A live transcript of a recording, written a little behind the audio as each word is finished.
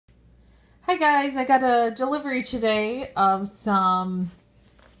Hi guys, I got a delivery today of some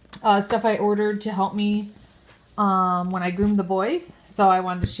stuff I ordered to help me when I groom the boys. So I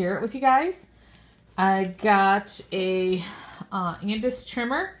wanted to share it with you guys. I got a Andis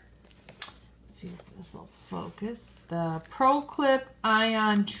trimmer. Let's see if this will focus. The Pro Clip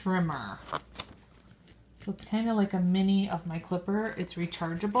Ion Trimmer. So it's kind of like a mini of my clipper. It's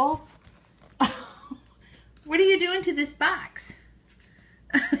rechargeable. What are you doing to this box?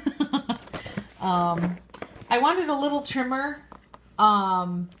 I wanted a little trimmer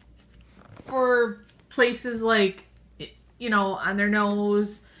for places like, you know, on their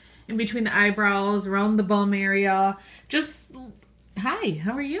nose, in between the eyebrows, around the bum area. Just, hi,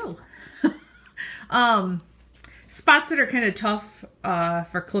 how are you? Spots that are kind of tough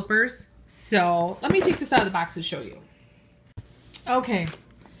for clippers. So let me take this out of the box and show you. Okay,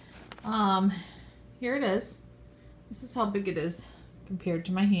 here it is. This is how big it is compared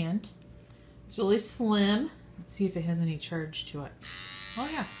to my hand. It's really slim. Let's see if it has any charge to it. Oh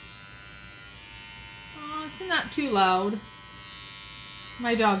yeah. Oh, it's not too loud.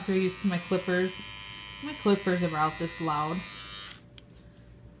 My dogs are used to my clippers. My clippers are about this loud.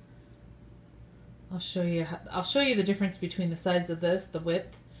 I'll show you the difference between the size of this, the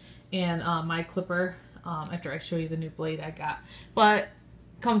width, and my clipper after I show you the new blade I got. But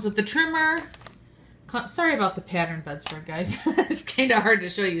comes with the trimmer. Sorry about the pattern bedspread, guys. It's kind of hard to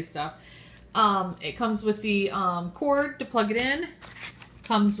show you stuff. It comes with the cord to plug it in.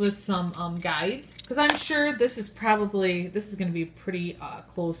 Comes with some guides, because I'm sure this is going to be pretty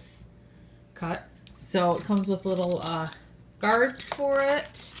close cut. So it comes with little guards for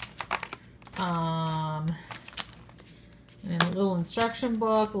it. And a little instruction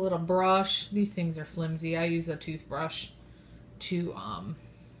book, a little brush. These things are flimsy. I use a toothbrush to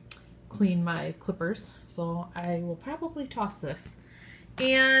clean my clippers, so I will probably toss this.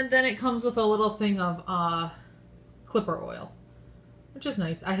 And then it comes with a little thing of clipper oil, which is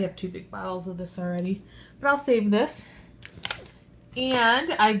nice. I have 2 big bottles of this already, but I'll save this.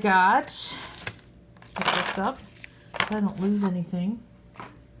 And I got, pick this up so I don't lose anything.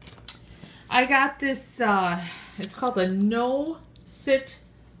 I got this, it's called a No Sit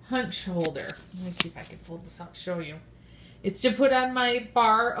Hunch Holder. Let me see if I can pull this out and show you. It's to put on my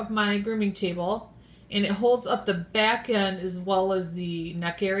bar of my grooming table, and it holds up the back end as well as the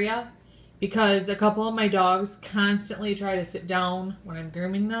neck area, because a couple of my dogs constantly try to sit down when I'm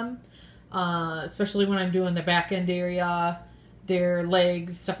grooming them, especially when I'm doing the back end area, their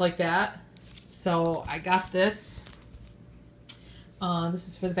legs, stuff like that. So I got this. This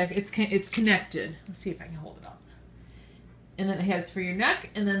is for the back. It's connected. Let's see if I can hold it up. And then it has for your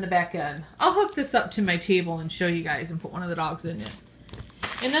neck and then the back end. I'll hook this up to my table and show you guys and put one of the dogs in it.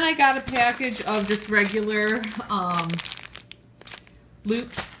 And then I got a package of just regular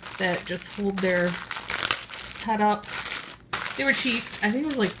loops that just hold their head up. They were cheap. I think it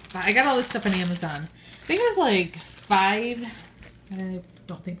was like, I got all this stuff on Amazon. I think it was like I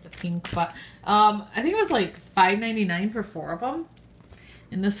don't think the pink, but I think it was like $5.99 for 4 of them.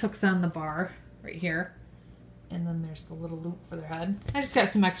 And this hooks on the bar right here. And then there's the little loop for their head. I just got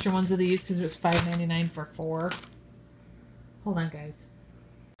some extra ones of these because it was $5.99 for 4. Hold on, guys.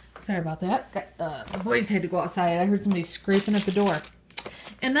 Sorry about that. The boys had to go outside. I heard somebody scraping at the door.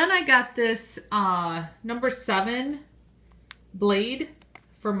 And then I got this number 7 blade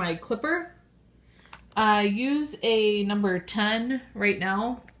for my clipper. I use a number 10 right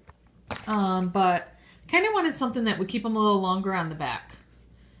now, but kind of wanted something that would keep them a little longer on the back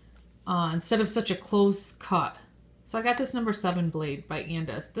instead of such a close cut. So I got this number 7 blade by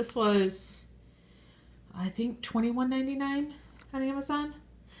Andis. This was, I think, $21.99 on Amazon.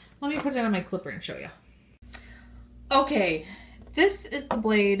 Let me put it on my clipper and show you. Okay, this is the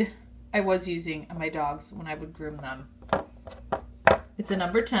blade I was using on my dogs when I would groom them. It's a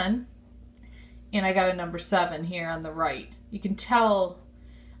number 10. And I got a number 7 here on the right. You can tell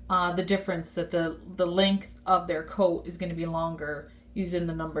the difference that the length of their coat is going to be longer using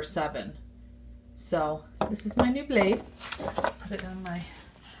the number 7. So this is my new blade. Put it on my...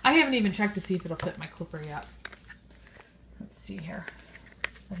 I haven't even checked to see if it'll fit my clipper yet. Let's see here.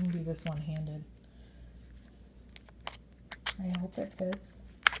 I can do this one-handed. I hope it fits.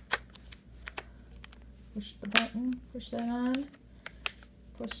 Push the button. Push that on.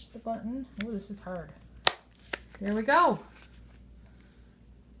 Push the button. Oh, this is hard. There we go.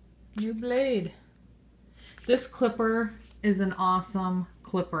 New blade. This clipper is an awesome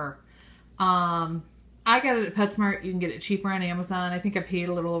clipper. I got it at PetSmart. You can get it cheaper on Amazon. I think I paid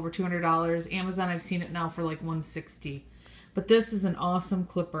a little over $200. Amazon, I've seen it now for like $160. But this is an awesome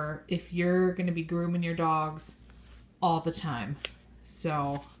clipper if you're going to be grooming your dogs all the time.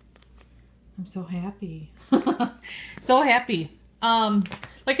 So I'm so happy. So happy.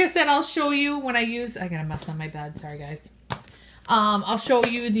 Like I said, I'll show you when I use, I got a mess on my bed. Sorry, guys. I'll show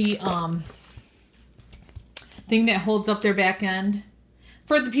you the thing that holds up their back end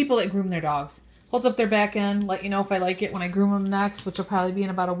for the people that groom their dogs. Holds up their back end, let you know if I like it when I groom them next, which will probably be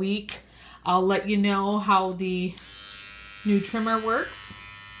in about a week. I'll let you know how the new trimmer works.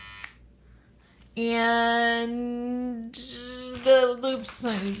 And the loops,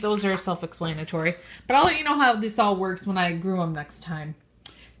 those are self-explanatory. But I'll let you know how this all works when I groom them next time.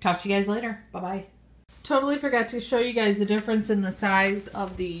 Talk to you guys later. Bye-bye. Totally forgot to show you guys the difference in the size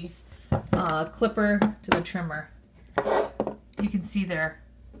of the clipper to the trimmer. You can see there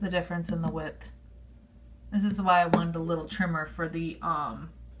the difference in the width. This is why I wanted a little trimmer for the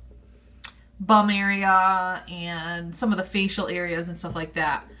bum area and some of the facial areas and stuff like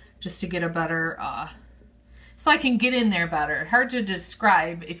that, just to get a better, so I can get in there better. Hard to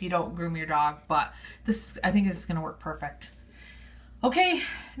describe if you don't groom your dog, but this, I think this is going to work perfect. Okay,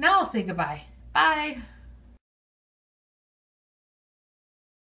 now I'll say goodbye. Bye.